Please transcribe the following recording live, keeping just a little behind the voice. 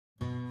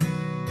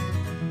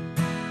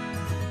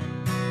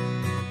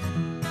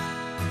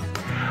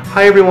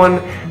Hi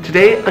everyone,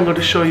 today I'm going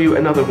to show you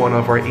another one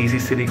of our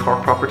EazyCIty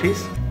Cork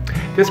properties.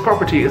 This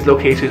property is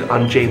located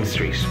on James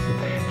Street.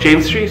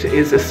 James Street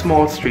is a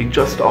small street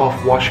just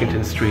off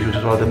Washington Street, which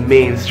is one of the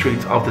main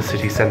streets of the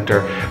city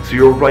centre, so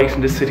you're right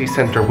in the city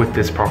centre with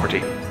this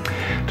property.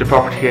 The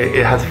property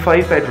it has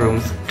 5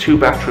 bedrooms, 2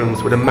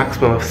 bathrooms with a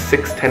maximum of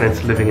 6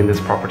 tenants living in this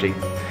property.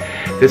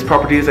 This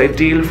property is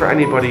ideal for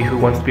anybody who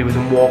wants to be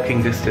within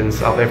walking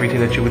distance of everything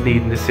that you would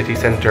need in the city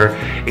centre,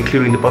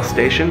 including the bus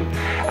station,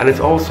 and it's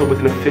also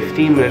within a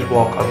 15-minute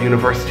walk of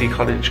University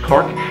College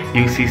Cork,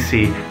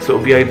 UCC, so it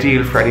would be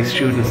ideal for any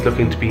students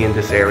looking to be in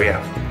this area.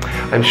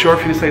 I'm sure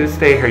if you decide to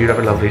stay here, you'd have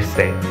a lovely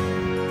stay.